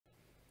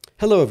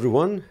Hello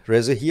everyone,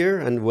 Reza here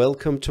and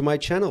welcome to my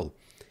channel.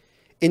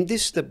 In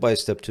this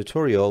step-by-step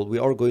tutorial, we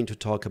are going to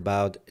talk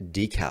about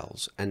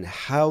decals and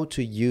how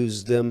to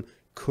use them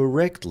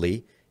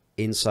correctly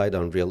inside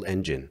Unreal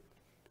Engine.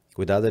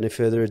 Without any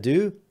further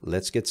ado,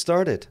 let's get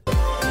started.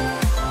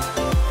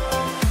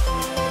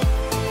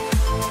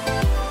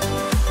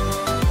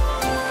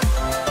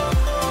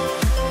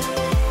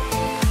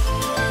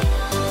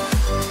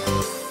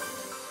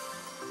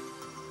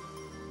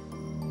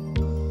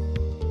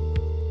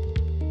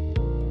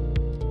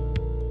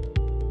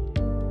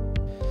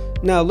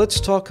 Now let's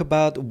talk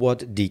about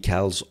what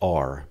decals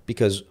are,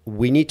 because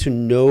we need to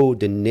know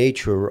the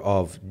nature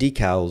of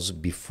decals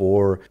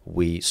before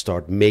we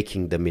start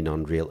making them in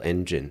Unreal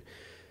Engine.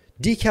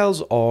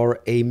 Decals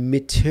are a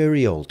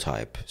material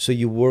type, so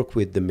you work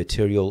with the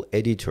material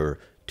editor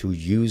to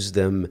use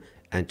them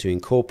and to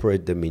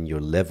incorporate them in your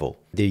level.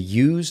 They're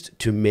used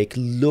to make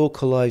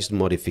localized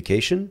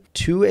modification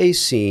to a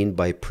scene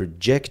by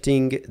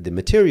projecting the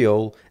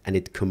material and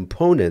its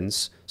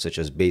components, such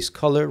as base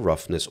color,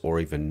 roughness,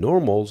 or even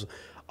normals,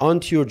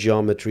 onto your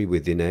geometry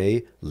within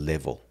a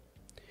level.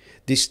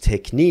 This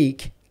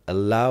technique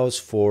allows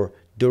for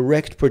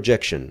direct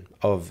projection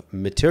of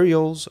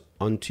materials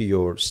onto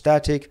your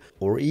static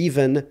or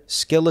even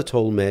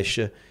skeletal mesh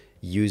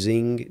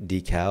using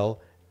Decal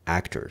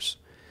Actors.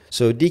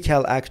 So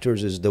Decal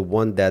Actors is the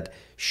one that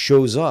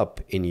shows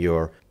up in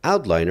your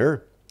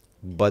outliner,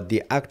 but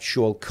the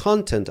actual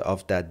content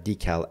of that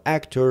Decal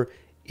Actor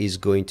is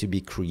going to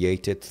be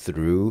created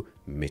through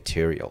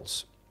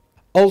materials.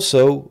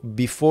 Also,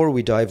 before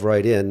we dive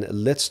right in,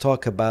 let's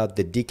talk about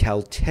the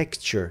decal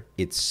texture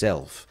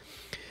itself.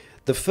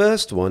 The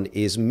first one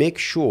is make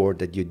sure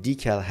that your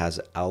decal has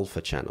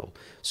alpha channel.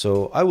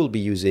 So I will be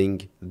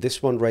using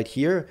this one right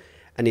here,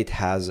 and it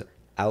has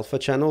alpha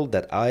channel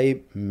that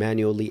I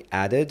manually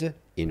added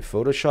in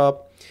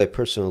Photoshop. I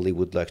personally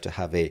would like to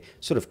have a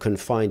sort of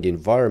confined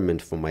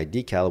environment for my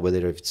decal,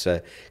 whether it's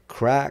a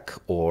crack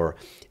or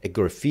a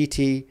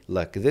graffiti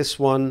like this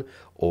one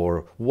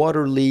or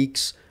water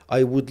leaks.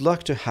 I would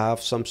like to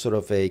have some sort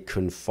of a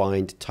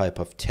confined type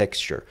of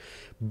texture.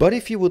 But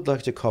if you would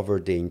like to cover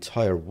the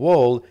entire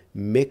wall,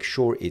 make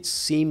sure it's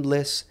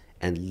seamless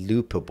and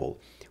loopable.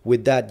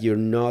 With that, you're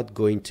not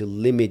going to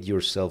limit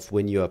yourself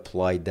when you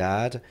apply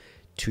that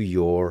to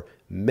your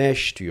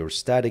mesh, to your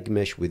static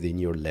mesh within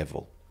your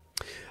level.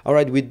 All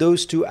right, with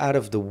those two out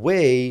of the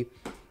way,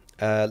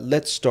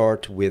 let's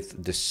start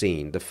with the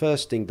scene. The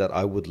first thing that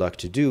I would like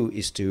to do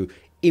is to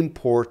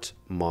import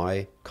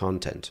my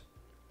content.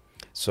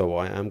 So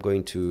I am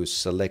going to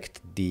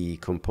select the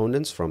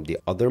components from the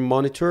other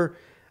monitor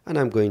and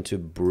I'm going to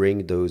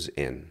bring those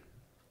in.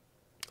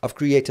 I've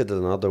created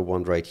another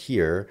one right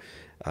here.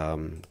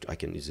 I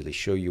can easily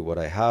show you what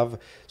I have.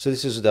 So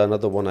this is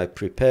another one I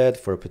prepared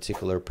for a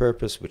particular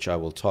purpose, which I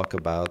will talk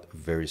about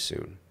very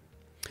soon.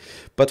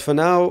 But for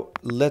now,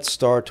 let's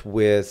start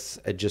with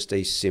just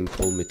a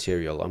simple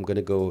material. I'm going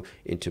to go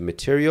into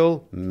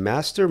material,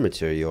 master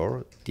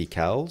material,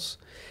 decals,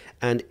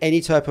 and any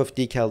type of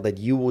decal that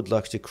you would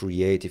like to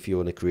create. If you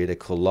want to create a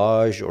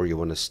collage or you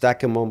want to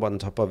stack them on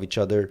top of each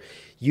other,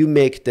 you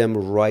make them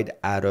right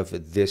out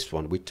of this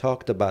one. We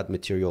talked about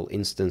material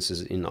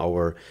instances in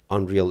our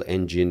Unreal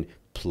Engine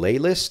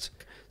playlist.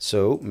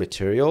 So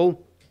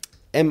material,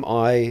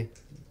 MI,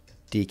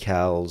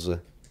 decals,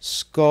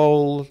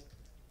 skull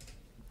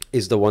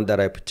is the one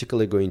that I'm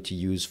particularly going to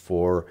use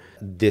for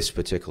this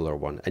particular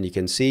one. And you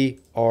can see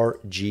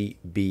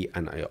RGB,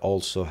 and I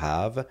also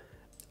have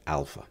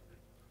alpha.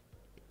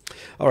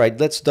 All right,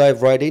 let's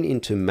dive right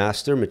into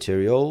master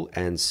material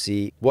and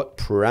see what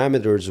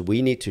parameters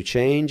we need to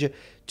change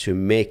to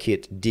make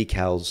it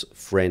decals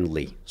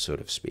friendly, so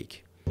to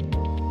speak.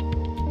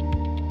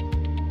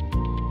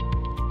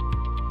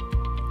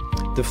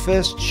 The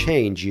first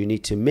change you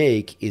need to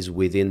make is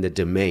within the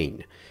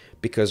domain,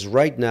 because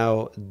right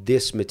now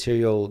this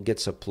material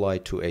gets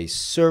applied to a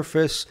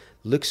surface,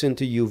 looks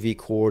into UV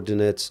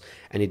coordinates,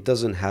 and it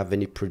doesn't have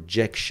any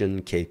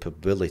projection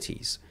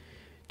capabilities.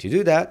 To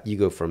do that, you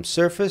go from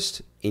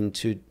surfaced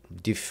into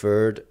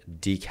deferred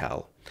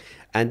decal.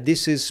 And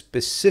this is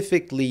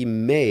specifically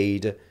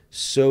made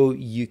so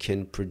you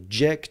can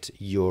project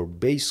your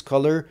base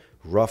color,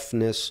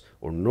 roughness,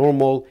 or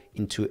normal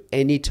into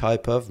any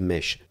type of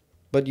mesh.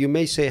 But you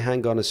may say,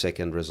 hang on a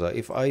second, Reza,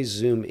 if I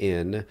zoom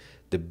in,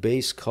 the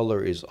base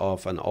color is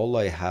off and all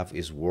I have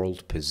is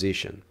world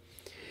position.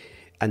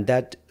 And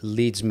that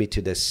leads me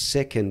to the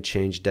second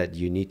change that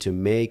you need to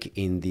make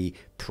in the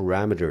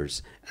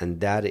parameters, and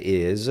that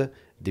is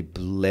the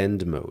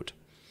blend mode.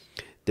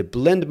 The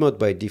blend mode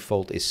by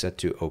default is set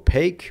to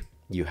opaque.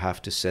 You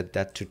have to set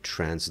that to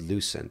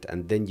translucent,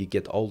 and then you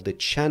get all the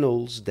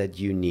channels that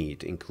you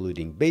need,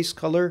 including base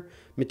color,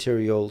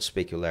 material,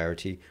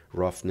 specularity,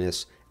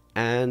 roughness,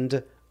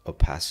 and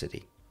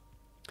opacity.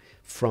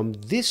 From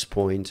this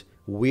point,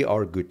 we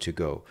are good to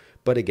go.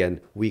 But again,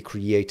 we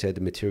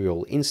created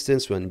material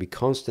instance when we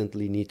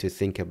constantly need to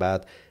think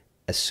about,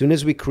 as soon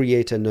as we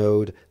create a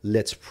node,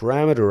 let's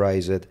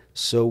parameterize it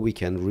so we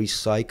can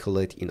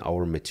recycle it in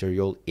our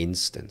material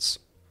instance.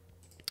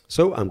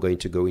 So I'm going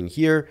to go in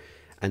here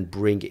and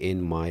bring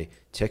in my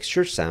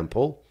texture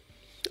sample.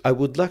 I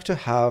would like to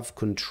have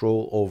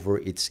control over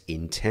its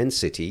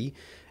intensity.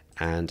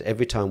 And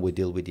every time we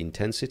deal with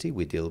intensity,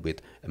 we deal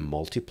with a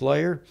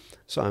multiplier.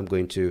 So I'm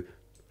going to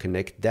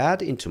connect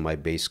that into my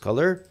base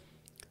color,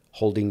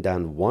 holding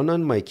down 1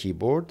 on my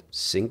keyboard,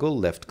 single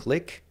left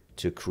click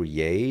to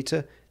create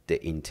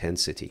the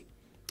intensity,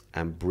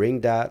 and bring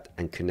that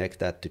and connect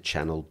that to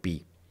channel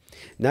B.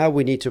 Now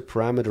we need to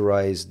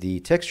parameterize the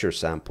texture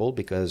sample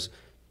because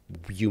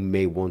you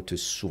may want to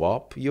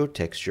swap your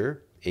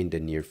texture in the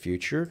near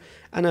future.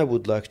 And I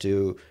would like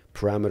to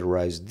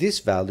parameterize this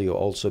value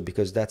also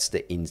because that's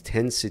the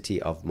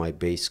intensity of my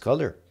base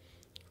color.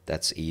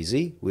 That's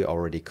easy. We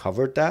already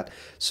covered that.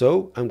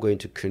 So I'm going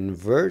to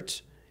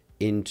convert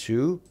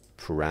into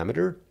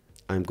parameter.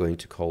 I'm going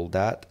to call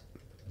that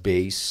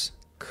base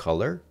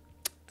color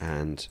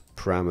and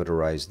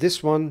parameterize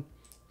this one,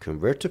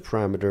 convert to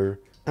parameter,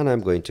 and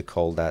I'm going to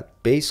call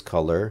that base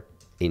color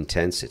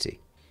intensity.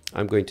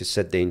 I'm going to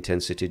set the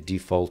intensity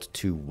default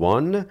to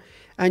 1,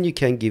 and you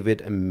can give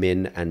it a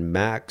min and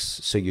max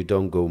so you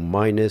don't go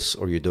minus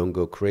or you don't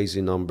go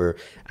crazy number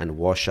and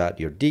wash out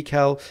your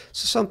decal.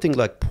 So something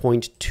like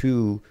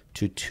 0.2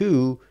 to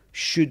 2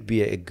 should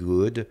be a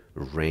good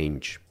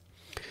range.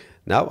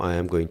 Now I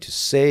am going to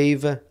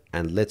save,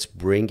 and let's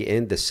bring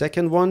in the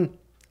second one.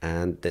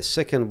 And the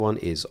second one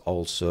is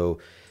also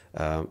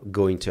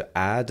going to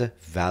add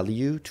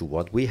value to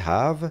what we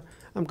have.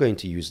 I'm going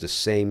to use the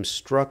same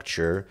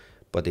structure,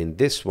 but in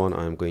this one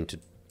I'm going to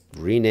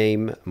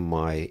rename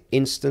my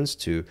instance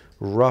to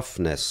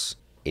roughness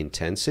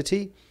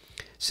intensity.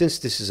 Since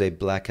this is a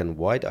black and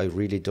white, I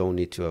really don't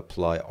need to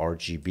apply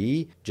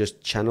RGB,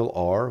 just channel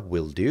R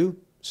will do.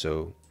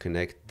 So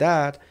connect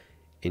that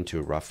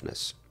into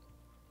roughness.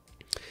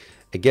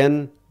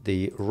 Again,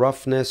 the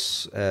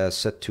roughness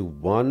set to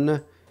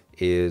 1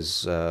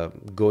 is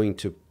going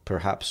to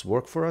perhaps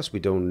work for us. We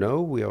don't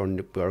know. We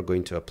are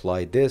going to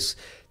apply this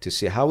to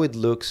see how it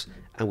looks,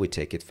 and we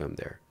take it from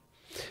there.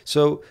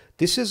 So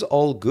this is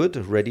all good,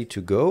 ready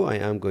to go. I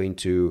am going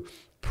to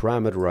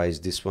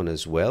parameterize this one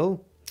as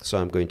well. So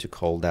I'm going to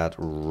call that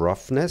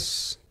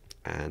roughness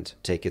and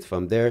take it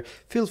from there.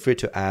 Feel free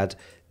to add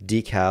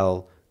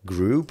decal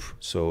group.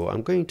 So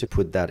I'm going to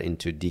put that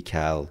into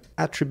decal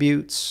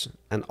attributes,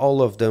 and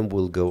all of them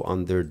will go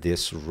under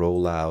this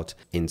rollout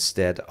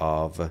instead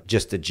of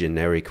just a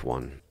generic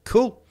one.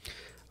 Cool.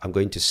 I'm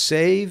going to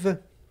save.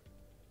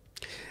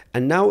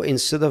 And now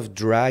instead of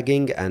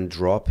dragging and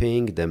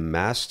dropping the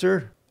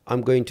master,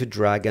 I'm going to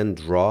drag and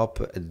drop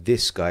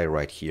this guy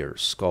right here,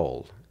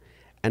 skull.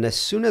 And as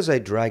soon as I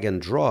drag and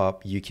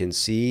drop, you can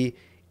see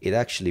it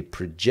actually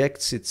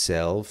projects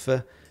itself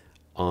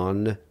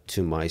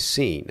onto my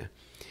scene.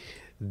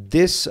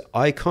 This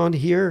icon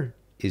here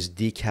is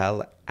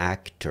Decal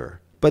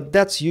Actor, but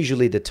that's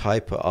usually the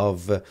type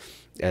of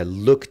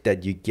look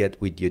that you get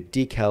with your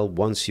decal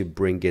once you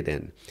bring it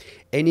in.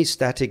 Any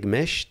static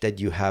mesh that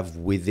you have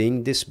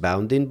within this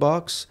bounding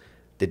box,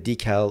 the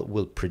decal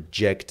will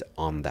project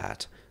on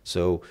that.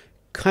 So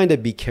kind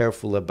of be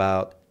careful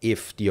about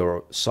if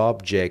your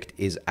subject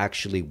is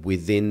actually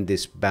within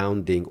this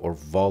bounding or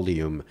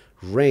volume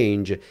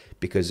range,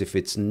 because if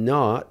it's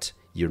not,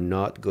 you're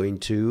not going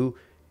to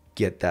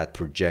get that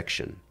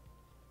projection.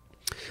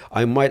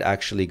 I might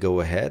actually go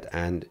ahead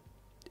and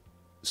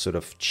sort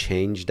of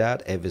change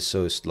that ever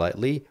so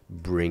slightly,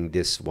 bring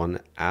this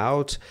one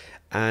out,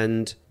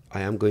 and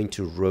I am going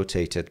to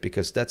rotate it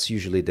because that's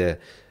usually the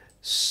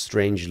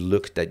strange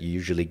look that you're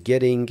usually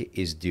getting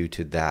is due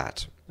to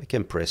that. I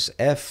can press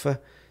F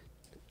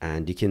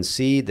and you can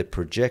see the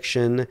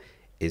projection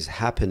is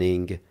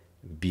happening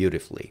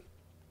beautifully.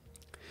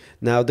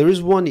 Now there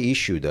is one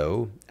issue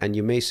though, and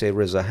you may say,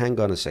 Reza, hang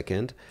on a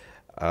second.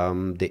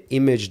 The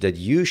image that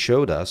you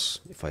showed us,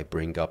 if I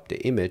bring up the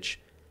image,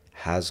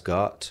 has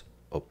got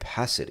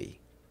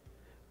opacity,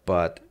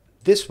 but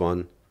this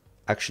one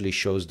actually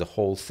shows the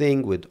whole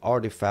thing with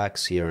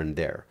artifacts here and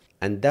there.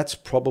 And that's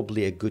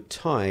probably a good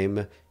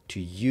time to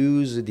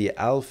use the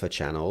alpha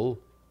channel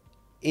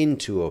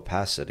into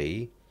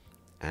opacity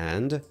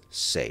and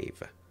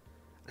save.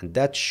 And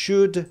that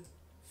should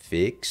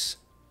fix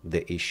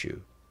the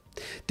issue.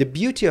 The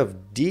beauty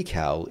of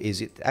decal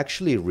is it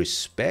actually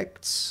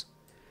respects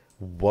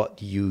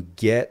what you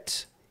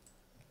get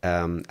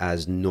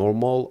as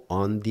normal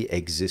on the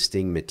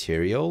existing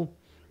material.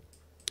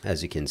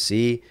 As you can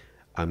see,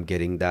 I'm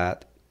getting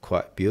that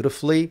quite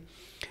beautifully.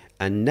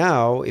 And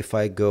now if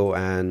I go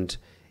and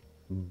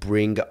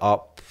bring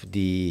up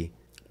the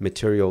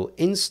material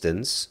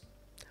instance,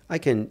 I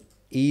can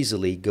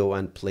easily go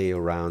and play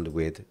around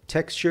with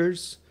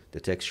textures, the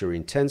texture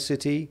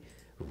intensity,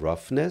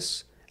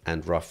 roughness,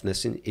 and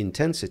roughness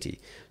intensity.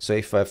 So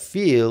if I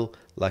feel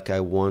like I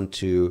want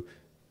to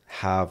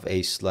have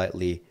a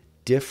slightly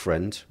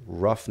different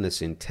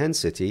roughness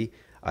intensity,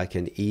 I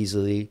can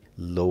easily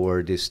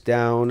lower this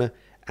down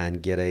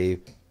and get a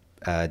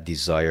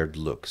desired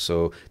look.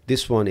 So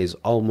this one is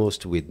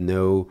almost with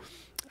no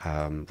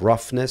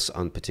roughness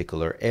on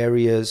particular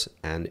areas,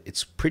 and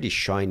it's pretty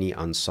shiny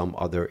on some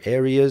other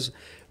areas,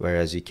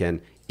 whereas you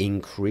can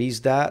increase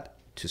that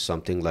to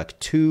something like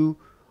 2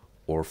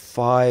 or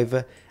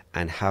 5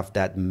 and have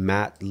that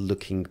matte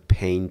looking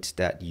paint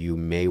that you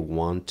may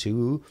want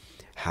to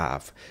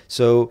have.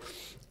 So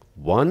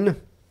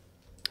 1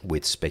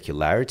 with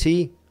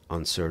specularity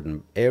on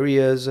certain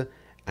areas,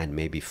 and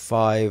maybe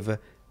 5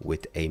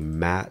 with a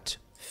matte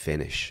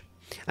finish.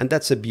 And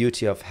that's the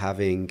beauty of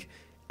having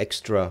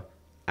extra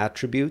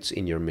attributes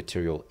in your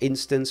material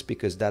instance,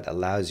 because that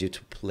allows you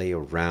to play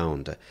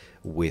around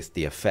with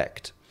the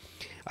effect.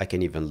 I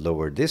can even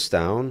lower this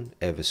down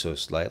ever so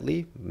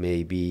slightly,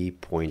 maybe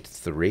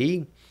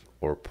 0.3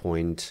 or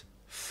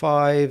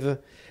 0.5,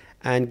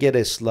 and get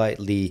a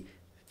slightly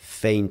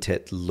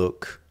fainted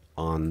look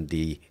on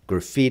the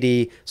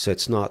graffiti, so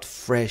it's not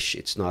fresh,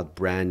 it's not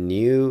brand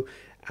new,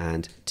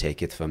 and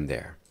take it from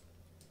there.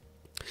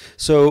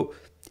 So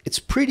it's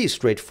pretty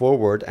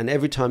straightforward, and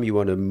every time you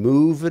want to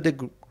move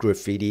the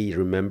graffiti,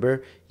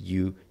 remember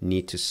you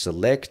need to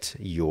select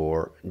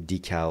your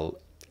decal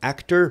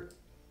actor.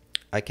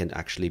 I can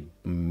actually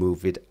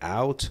move it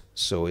out,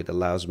 so it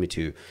allows me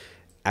to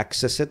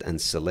access it and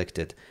select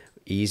it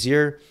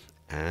easier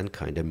and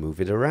kind of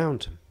move it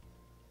around.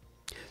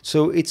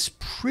 So it's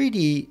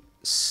pretty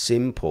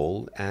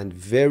simple and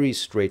very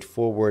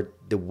straightforward,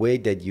 the way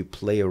that you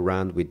play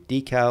around with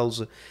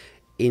decals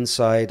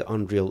inside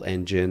Unreal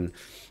Engine,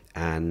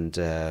 and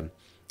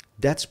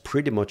that's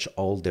pretty much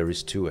all there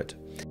is to it.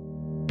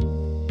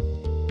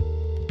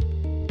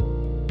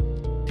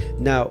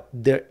 Now,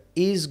 there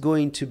is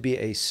going to be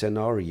a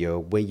scenario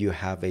where you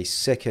have a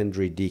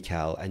secondary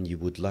decal and you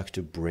would like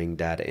to bring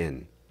that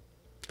in.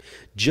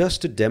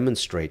 Just to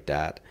demonstrate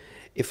that,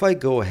 if I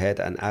go ahead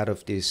and out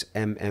of this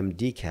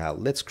decal,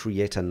 let's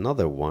create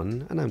another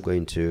one, and I'm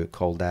going to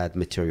call that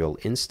material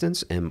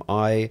instance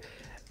MI,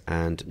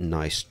 and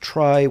nice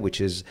try,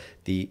 which is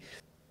the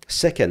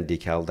second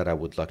decal that I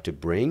would like to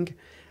bring.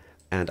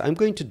 And I'm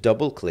going to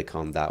double click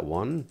on that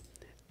one,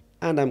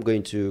 and I'm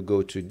going to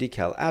go to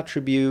decal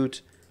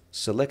attribute,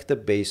 select the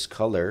base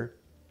color,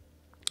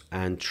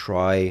 and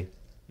try,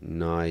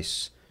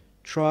 nice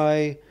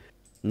try.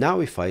 Now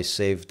if I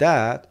save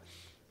that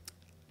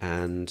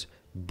and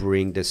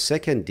bring the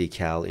second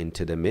decal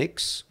into the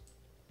mix,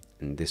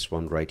 and this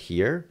one right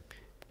here,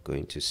 I'm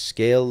going to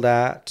scale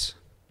that,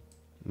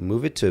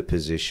 move it to a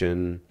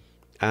position,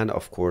 and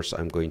of course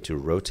I'm going to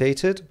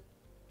rotate it.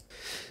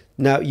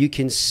 Now you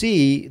can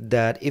see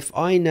that if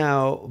I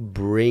now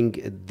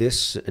bring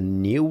this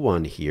new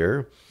one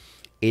here,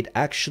 it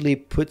actually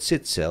puts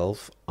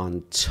itself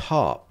on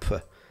top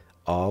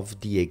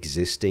of the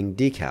existing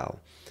decal.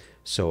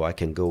 So I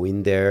can go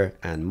in there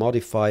and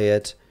modify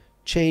it,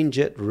 change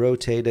it,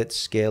 rotate it,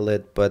 scale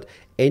it, but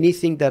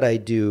anything that I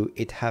do,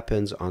 it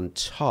happens on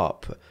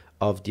top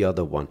of the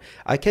other one.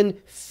 I can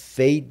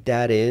fade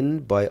that in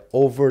by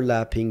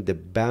overlapping the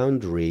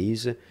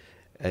boundaries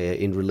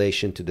in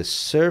relation to the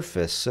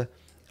surface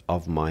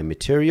of my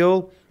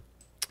material.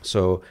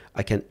 So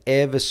I can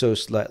ever so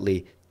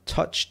slightly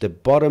touch the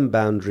bottom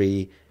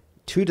boundary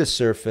to the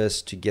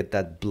surface to get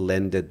that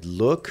blended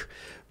look.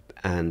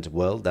 And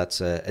well, that's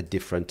a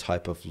different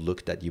type of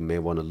look that you may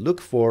want to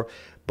look for.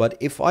 But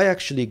if I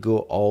actually go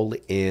all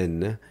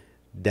in,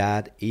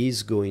 that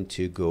is going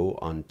to go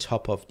on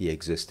top of the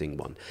existing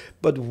one.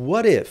 But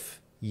what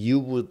if you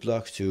would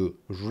like to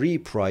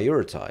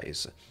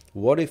reprioritize?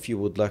 What if you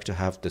would like to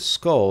have the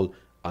skull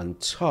on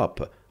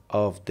top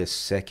of the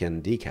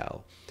second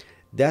decal?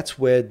 That's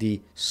where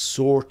the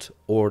sort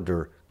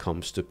order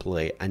comes to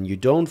play, and you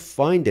don't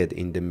find it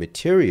in the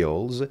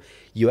materials,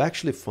 you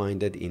actually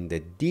find it in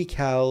the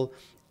decal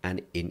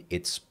and in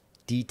its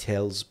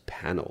details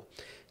panel.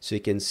 So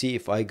you can see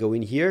if I go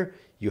in here,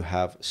 you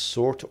have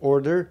sort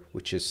order,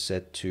 which is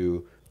set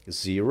to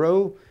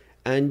 0,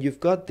 and you've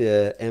got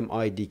the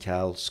MI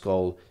decal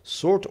skull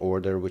sort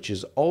order, which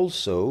is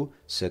also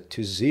set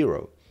to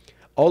 0.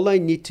 All I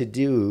need to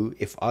do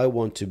if I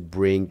want to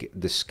bring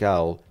the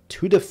skull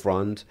to the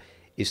front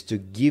is to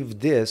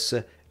give this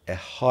a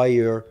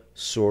higher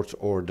sort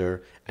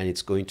order, and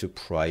it's going to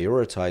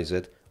prioritize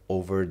it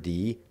over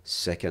the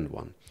second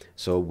one.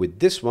 So with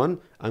this one,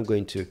 I'm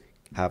going to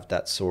have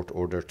that sort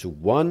order to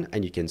 1,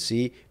 and you can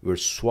see we're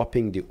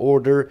swapping the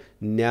order.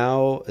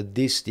 Now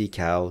this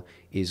decal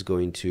is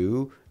going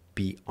to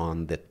be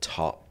on the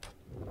top.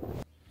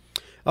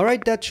 All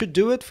right, that should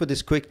do it for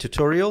this quick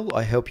tutorial.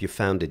 I hope you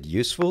found it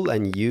useful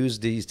and use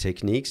these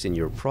techniques in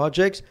your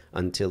projects.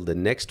 Until the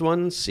next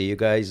one, see you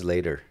guys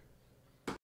later.